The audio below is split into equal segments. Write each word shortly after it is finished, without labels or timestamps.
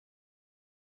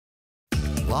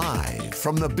Live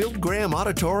from the Bill Graham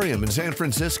Auditorium in San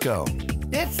Francisco,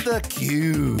 it's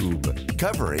theCUBE,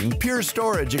 covering Pure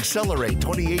Storage Accelerate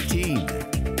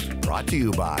 2018. Brought to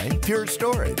you by Pure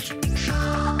Storage.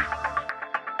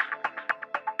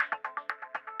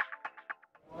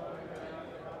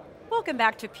 Welcome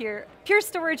back to Pure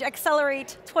Storage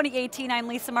Accelerate 2018. I'm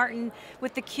Lisa Martin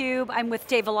with theCUBE. I'm with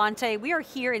Dave Vellante. We are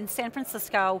here in San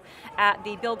Francisco at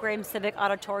the Bill Graham Civic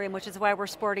Auditorium, which is why we're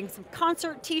sporting some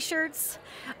concert t-shirts.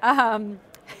 The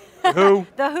Who.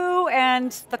 The Who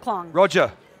and the Klong.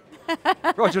 Roger.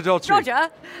 Roger Daltrey.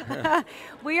 Roger.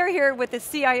 We are here with the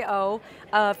CIO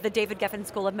of the David Geffen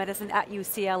School of Medicine at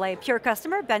UCLA. Pure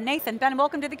customer, Ben Nathan. Ben,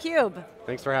 welcome to theCUBE.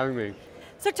 Thanks for having me.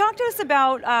 So talk to us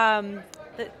about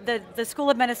the School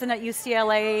of Medicine at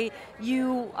UCLA.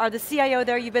 You are the CIO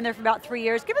there, you've been there for about 3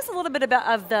 years. Give us a little bit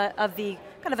of the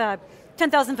kind of a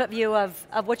 10,000 foot view of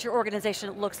what your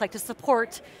organization looks like to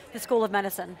support the School of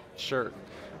Medicine. Sure.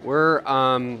 We're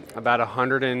about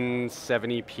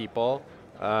 170 people.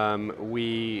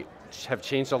 We have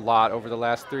changed a lot over the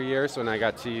last 3 years. When I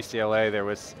got to UCLA, there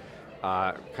was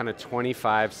kind of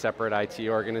 25 separate IT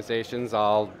organizations,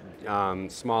 all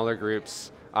smaller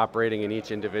groups operating in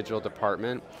each individual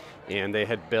department, and they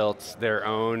had built their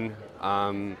own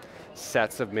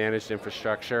sets of managed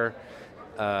infrastructure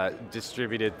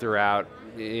distributed throughout,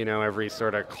 every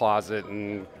sort of closet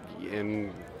and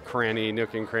cranny,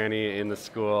 nook and cranny in the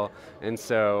school. And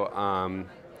so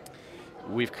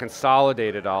we've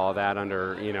consolidated all of that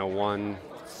under one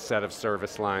set of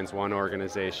service lines, one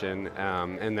organization,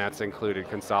 and that's included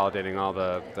consolidating all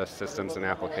the systems and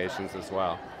applications as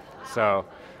well. So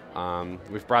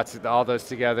we've brought all those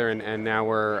together, and now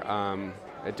we're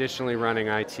additionally running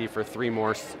IT for 3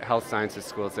 more health sciences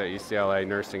schools at UCLA,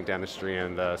 nursing, dentistry,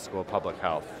 and the School of Public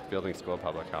Health, Building School of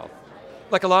Public Health.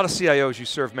 Like a lot of CIOs, you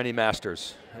serve many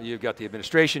masters. You've got the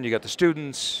administration, you've got the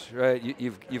students, right?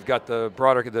 You've got the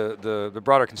broader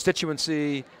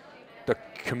constituency, the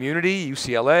community,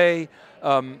 UCLA.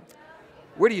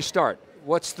 Where do you start?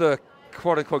 What's the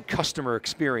quote unquote customer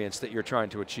experience that you're trying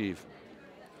to achieve?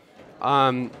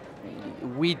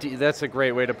 That's a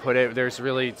great way to put it. There's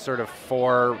really sort of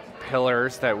 4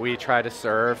 pillars that we try to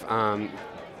serve.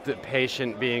 The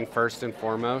patient being first and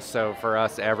foremost. So for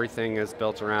us, everything is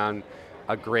built around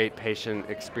a great patient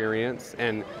experience.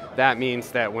 And that means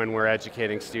that when we're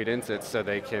educating students, it's so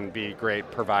they can be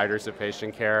great providers of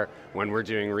patient care. When we're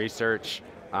doing research,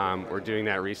 we're doing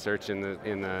that research in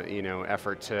the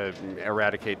effort to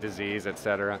eradicate disease, et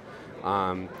cetera.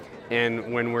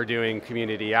 And when we're doing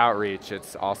community outreach,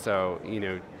 it's also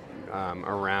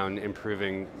around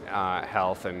improving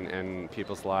health and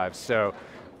people's lives. So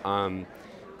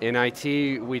in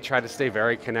IT, we try to stay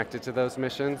very connected to those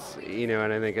missions,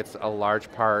 and I think it's a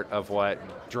large part of what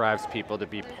drives people to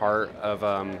be part of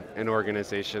an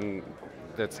organization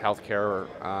that's healthcare,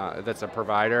 that's a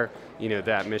provider.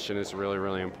 That mission is really,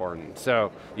 really important.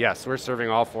 So yes, we're serving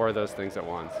all 4 of those things at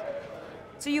once.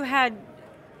 So you had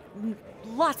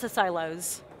lots of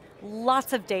silos,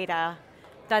 lots of data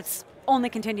that's only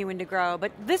continuing to grow,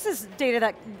 but this is data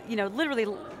that, literally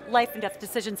life and death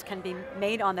decisions can be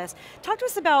made on this. Talk to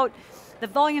us about the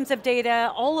volumes of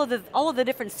data, all of the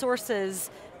different sources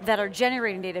that are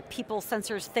generating data, people,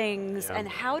 sensors, things, and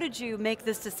how did you make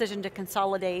this decision to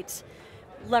consolidate,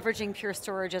 leveraging Pure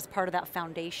Storage as part of that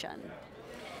foundation?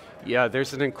 Yeah,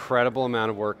 there's an incredible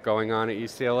amount of work going on at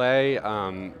UCLA,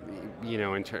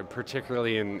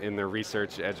 particularly in the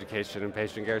research, education, and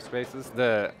patient care spaces.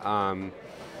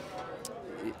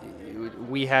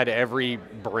 We had every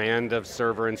brand of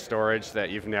server and storage that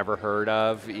you've never heard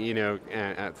of,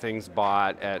 and things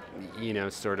bought at,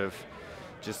 sort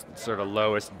of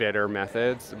lowest bidder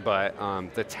methods, but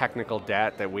the technical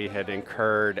debt that we had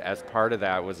incurred as part of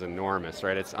that was enormous,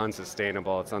 right? It's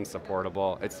unsustainable, it's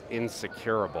unsupportable, it's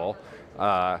insecurable.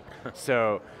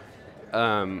 So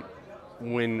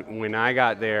when I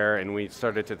got there and we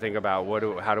started to think about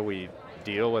how do we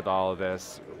deal with all of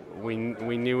this, we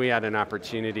knew we had an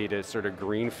opportunity to sort of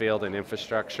greenfield an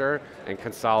infrastructure and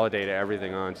consolidate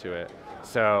everything onto it.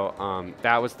 So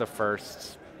that was the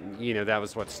first, that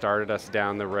was what started us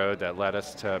down the road that led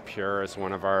us to Pure as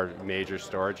one of our major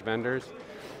storage vendors.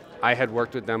 I had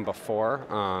worked with them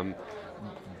before,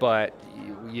 but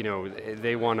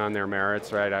they won on their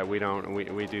merits, right? We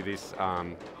do these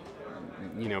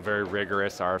very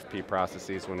rigorous RFP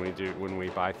processes when we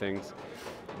buy things.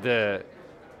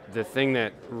 The thing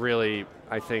that really,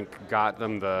 I think, got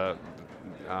them the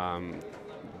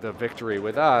victory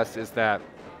with us is that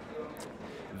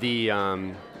the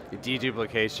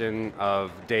deduplication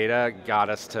of data got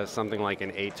us to something like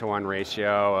an 8-to-1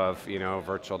 ratio of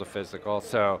virtual to physical.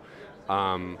 So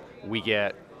we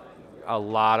get a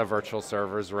lot of virtual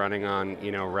servers running on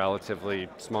relatively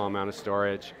small amount of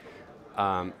storage.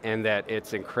 And that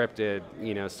it's encrypted,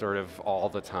 sort of all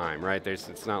the time, right?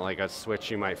 It's not like a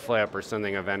switch you might flip or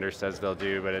something a vendor says they'll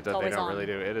do, but they don't really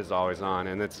do. It is always on,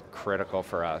 and it's critical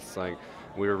for us. Like,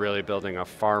 we were really building a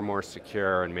far more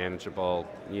secure and manageable,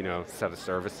 set of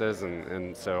services,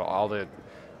 and so all the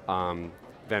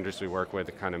vendors we work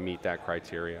with kind of meet that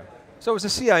criteria. So as a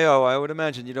CIO, I would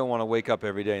imagine you don't want to wake up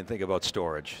every day and think about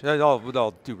storage. With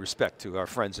all due respect to our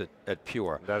friends at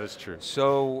Pure. That is true.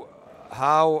 So,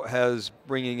 how has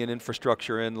bringing an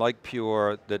infrastructure in like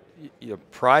Pure that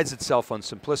prides itself on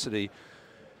simplicity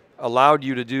allowed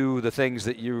you to do the things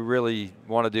that you really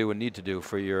want to do and need to do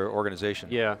for your organization?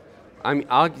 Yeah,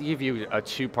 I'll give you a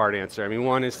two-part answer. I mean,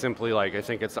 one is simply like, I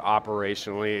think it's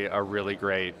operationally a really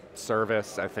great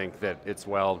service. I think that it's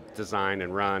well designed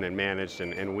and run and managed,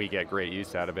 and we get great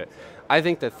use out of it. I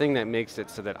think the thing that makes it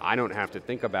so that I don't have to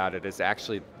think about it is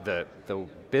actually the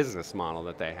business model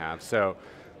that they have. So,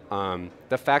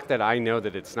 the fact that I know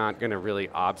that it's not going to really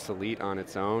obsolete on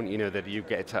its own, that you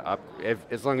get to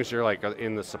as long as you're like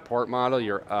in the support model,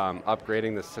 you're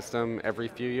upgrading the system every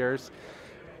few years,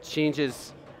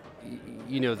 changes,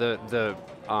 the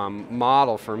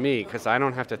model for me, because I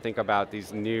don't have to think about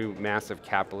these new massive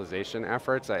capitalization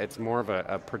efforts. It's more of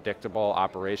a predictable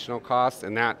operational cost,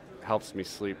 and that helps me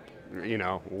sleep,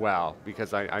 well,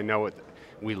 because I know what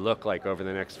we look like over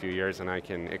the next few years, and I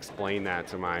can explain that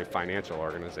to my financial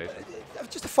organization.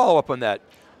 Just to follow up on that,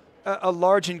 a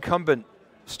large incumbent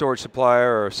storage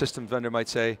supplier or system vendor might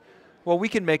say, well, we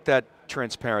can make that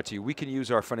transparent to you. We can use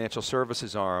our financial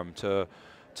services arm to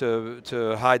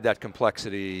hide that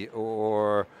complexity,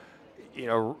 or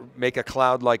make a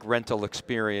cloud-like rental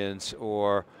experience,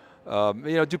 or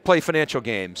play financial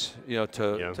games,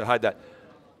 to hide that.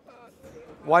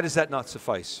 Why does that not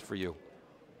suffice for you?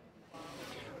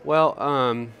 Well,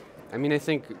 I mean, I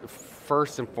think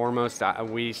first and foremost,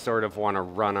 we sort of want to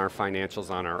run our financials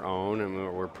on our own,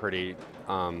 and we're pretty,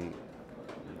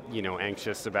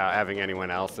 anxious about having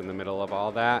anyone else in the middle of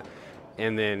all that.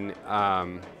 And then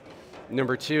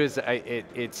number two is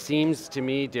it seems to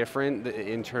me different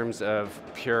in terms of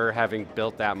Pure having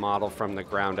built that model from the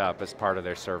ground up as part of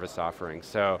their service offering.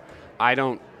 So I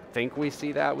don't think we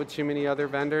see that with too many other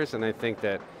vendors, and I think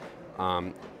that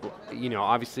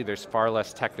obviously there's far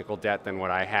less technical debt than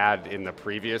what I had in the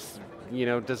previous,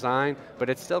 design, but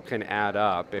it still can add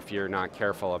up if you're not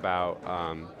careful about,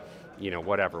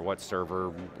 what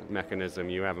server mechanism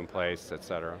you have in place, et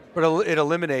cetera. But it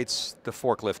eliminates the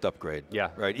forklift upgrade. Yeah.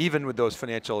 Right. Even with those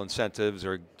financial incentives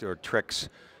or tricks,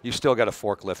 you still got to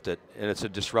forklift it, and it's a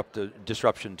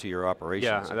disruption to your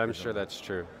operations. Yeah, I'm sure that's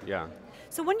true. Yeah.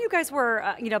 So when you guys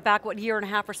were, back a year and a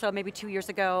half or so, maybe 2 years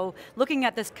ago, looking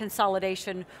at this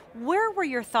consolidation, where were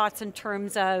your thoughts in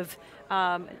terms of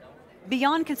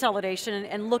beyond consolidation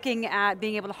and looking at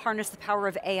being able to harness the power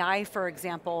of AI, for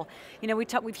example?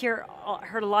 We've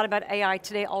heard a lot about AI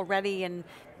today already, and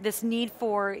this need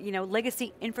for,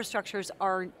 legacy infrastructures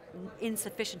are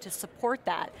insufficient to support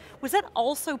that. Was that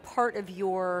also part of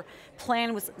your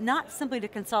plan, was not simply to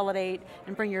consolidate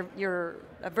and bring your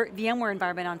VMware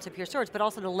environment onto Pure Storage, but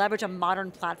also to leverage a modern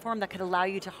platform that could allow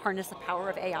you to harness the power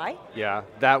of AI? Yeah,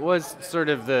 that was sort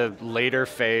of the later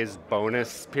phase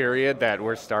bonus period that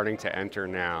we're starting to enter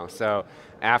now. So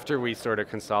after we sort of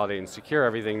consolidate and secure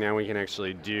everything, now we can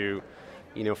actually do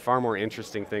far more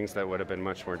interesting things that would have been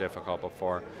much more difficult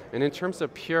before. And in terms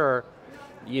of Pure,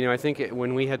 I think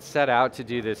when we had set out to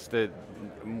do this,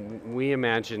 we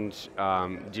imagined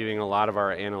doing a lot of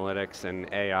our analytics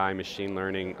and AI, machine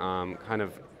learning, kind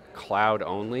of cloud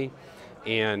only.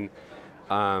 And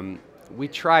we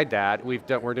tried that.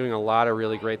 We're doing a lot of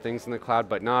really great things in the cloud,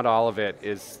 but not all of it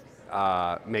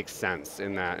makes sense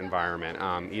in that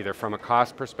environment, either from a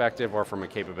cost perspective or from a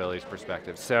capabilities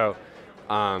perspective. So,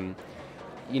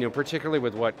 particularly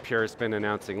with what Pure's been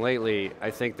announcing lately,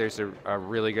 I think there's a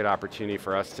really good opportunity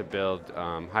for us to build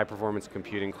high-performance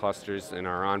computing clusters in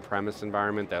our on-premise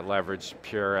environment that leverage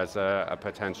Pure as a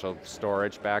potential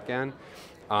storage backend.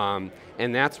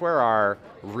 And that's where our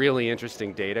really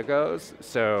interesting data goes.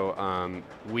 So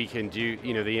we can do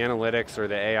the analytics or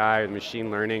the AI and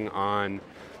machine learning on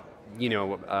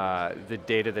the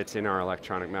data that's in our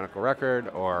electronic medical record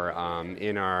or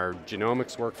in our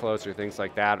genomics workflows or things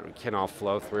like that can all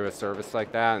flow through a service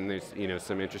like that, and there's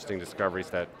some interesting discoveries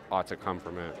that ought to come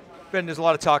from it. Ben, there's a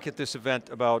lot of talk at this event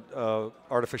about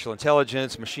artificial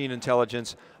intelligence, machine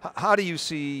intelligence. How do you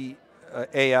see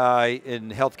AI in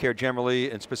healthcare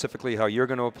generally, and specifically how you're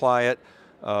going to apply it?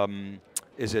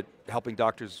 Is it helping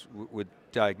doctors with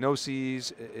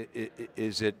diagnoses?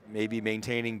 Is it maybe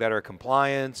maintaining better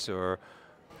compliance, or?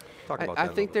 Talk about I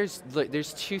that. think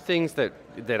there's two things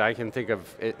that I can think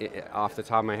of off the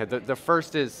top of my head. The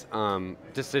first is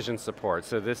decision support.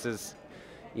 So this is,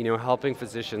 helping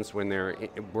physicians when they're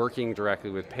working directly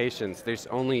with patients. There's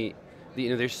only,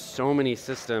 there's so many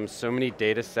systems, so many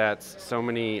data sets, so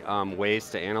many ways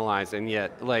to analyze, and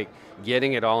yet like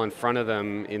getting it all in front of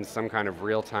them in some kind of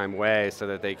real-time way so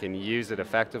that they can use it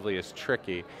effectively is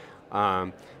tricky.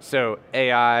 So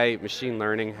AI, machine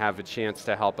learning have a chance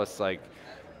to help us like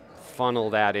funnel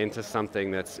that into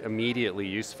something that's immediately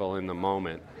useful in the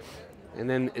moment. And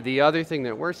then the other thing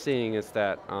that we're seeing is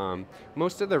that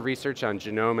most of the research on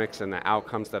genomics and the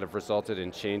outcomes that have resulted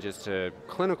in changes to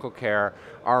clinical care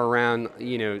are around,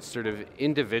 sort of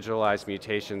individualized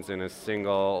mutations in a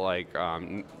single, like,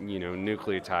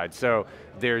 nucleotide. So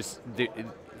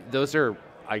those are,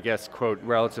 I guess, quote,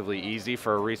 relatively easy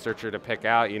for a researcher to pick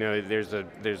out. There's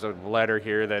a letter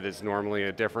here that is normally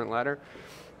a different letter.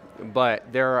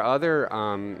 But there are other,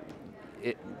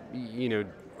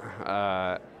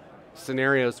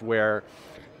 scenarios where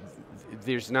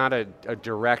there's not a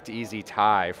direct, easy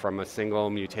tie from a single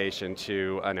mutation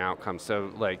to an outcome. So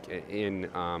like in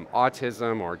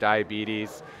autism or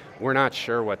diabetes, we're not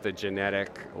sure what the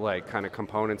genetic kind of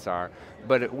components are.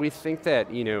 But we think that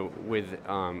with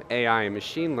AI and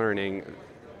machine learning,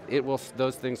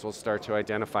 those things will start to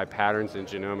identify patterns in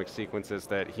genomic sequences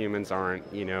that humans aren't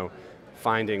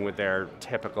finding with their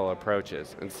typical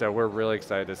approaches. And so we're really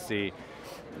excited to see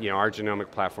our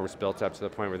genomic platforms built up to the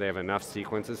point where they have enough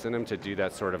sequences in them to do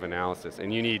that sort of analysis.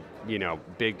 And you need,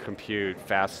 big compute,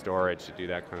 fast storage to do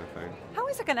that kind of thing. How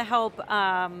is it going to help,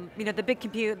 the big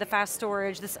compute, the fast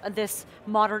storage, this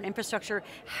modern infrastructure,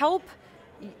 help,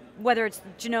 whether it's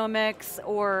genomics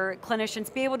or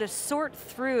clinicians, be able to sort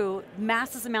through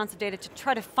massive amounts of data to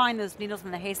try to find those needles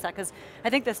in the haystack? Because I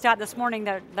think the stat this morning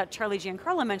that Charlie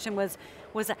Giancarlo mentioned was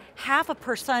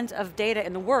 0.5% of data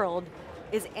in the world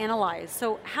is analyzed.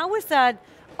 So how is that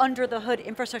under the hood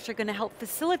infrastructure going to help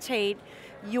facilitate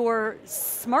your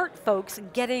smart folks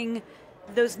getting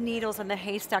those needles in the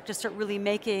haystack to start really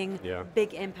making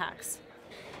big impacts?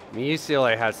 I mean,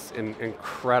 UCLA has an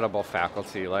incredible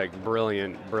faculty, like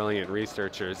brilliant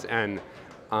researchers, and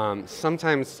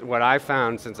sometimes what I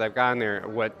found since I've gotten there,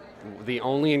 the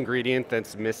only ingredient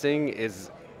that's missing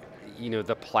is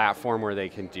the platform where they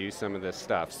can do some of this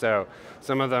stuff. So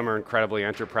some of them are incredibly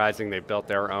enterprising. They've built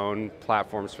their own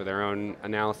platforms for their own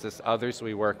analysis. Others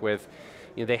we work with,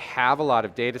 they have a lot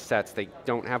of data sets. They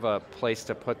don't have a place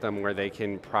to put them where they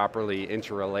can properly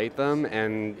interrelate them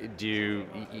and do,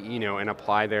 and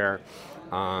apply their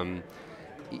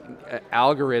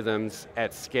algorithms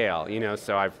at scale.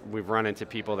 So we've run into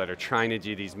people that are trying to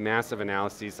do these massive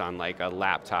analyses on like a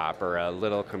laptop or a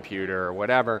little computer or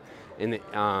whatever, and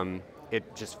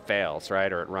it just fails,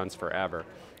 right? Or it runs forever.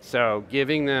 So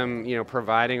giving them,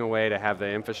 providing a way to have the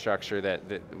infrastructure that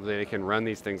they can run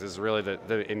these things is really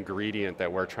the ingredient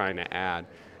that we're trying to add.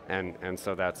 And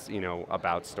so that's,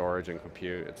 about storage and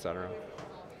compute, et cetera.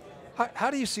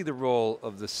 How do you see the role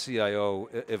of the CIO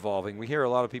evolving? We hear a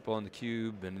lot of people on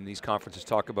theCUBE and in these conferences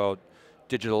talk about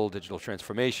digital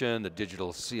transformation, the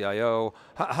digital CIO.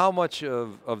 How much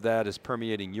of that is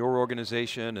permeating your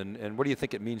organization, and what do you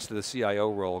think it means to the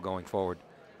CIO role going forward?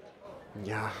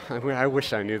 Yeah, I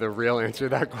wish I knew the real answer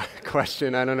to that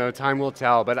question. I don't know, time will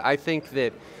tell, but I think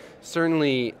that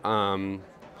certainly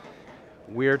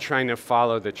we're trying to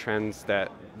follow the trends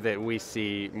that we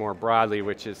see more broadly,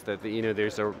 which is that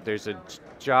there's a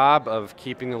job of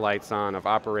keeping the lights on, of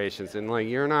operations, and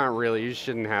you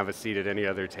shouldn't have a seat at any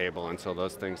other table until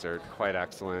those things are quite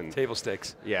excellent. Table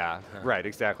stakes. Yeah, right,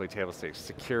 exactly, table stakes,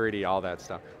 security, all that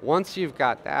stuff. Once you've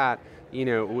got that,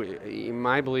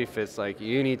 my belief is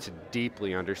you need to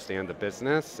deeply understand the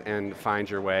business and find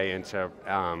your way into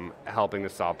helping to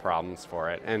solve problems for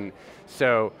it. And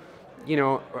so,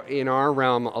 in our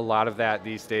realm, a lot of that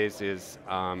these days is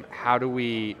how do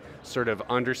we sort of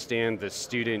understand the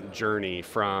student journey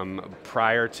from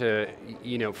prior to,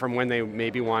 from when they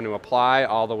maybe want to apply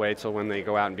all the way till when they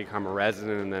go out and become a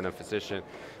resident and then a physician.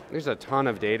 There's a ton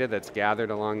of data that's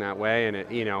gathered along that way, and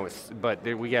but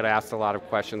we get asked a lot of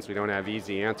questions we don't have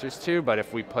easy answers to, but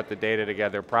if we put the data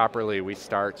together properly, we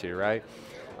start to, right?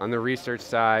 On the research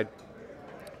side,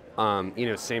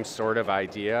 same sort of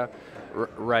idea,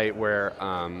 right, where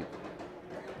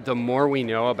the more we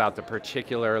know about the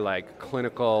particular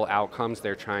clinical outcomes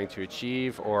they're trying to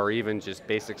achieve, or even just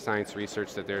basic science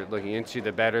research that they're looking into,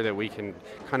 the better that we can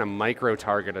kind of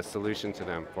micro-target a solution to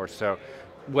them for. So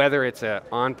whether it's a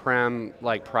on-prem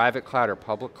private cloud or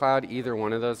public cloud, either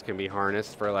one of those can be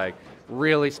harnessed for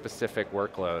really specific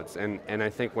workloads. And I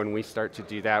think when we start to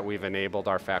do that, we've enabled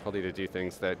our faculty to do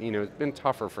things that it's been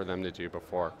tougher for them to do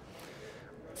before.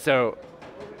 So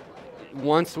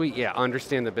once we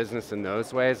understand the business in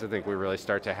those ways, I think we really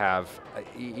start to have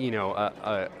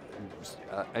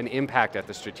an impact at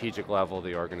the strategic level of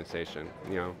the organization.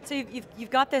 So you've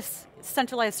got this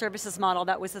centralized services model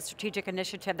that was a strategic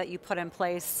initiative that you put in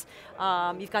place.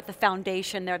 You've got the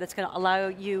foundation there that's going to allow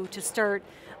you to start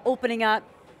opening up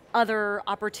other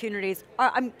opportunities.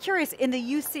 I'm curious, in the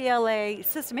UCLA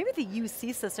system, maybe the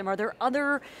UC system, are there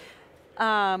other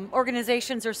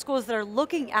organizations or schools that are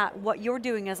looking at what you're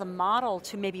doing as a model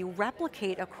to maybe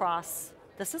replicate across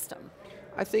the system?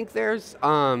 I think there's,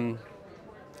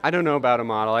 I don't know about a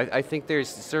model. I think there's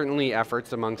certainly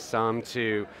efforts among some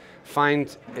to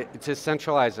to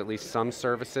centralize at least some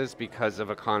services because of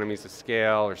economies of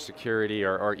scale or security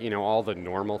or all the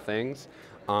normal things.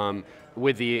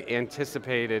 With the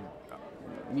anticipated,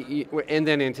 and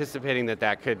then anticipating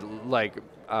that could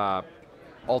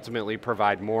ultimately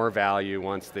provide more value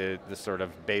once the sort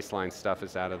of baseline stuff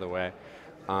is out of the way.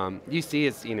 UC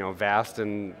is vast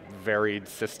and varied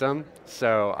system,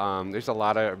 so there's a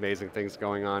lot of amazing things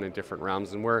going on in different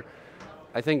realms, and we're,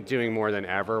 I think, doing more than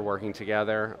ever working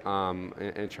together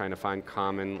and trying to find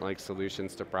common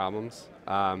solutions to problems.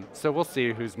 So we'll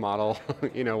see whose model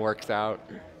works out.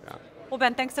 Yeah. Well,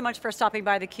 Ben, thanks so much for stopping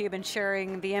by theCUBE and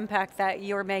sharing the impact that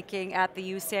you're making at the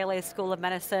UCLA School of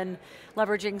Medicine,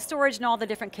 leveraging storage and all the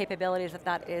different capabilities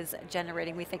that is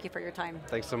generating. We thank you for your time.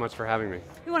 Thanks so much for having me.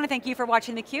 We want to thank you for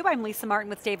watching theCUBE. I'm Lisa Martin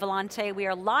with Dave Vellante. We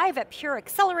are live at Pure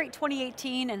Accelerate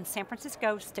 2018 in San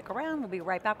Francisco. Stick around, we'll be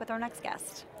right back with our next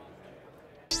guest.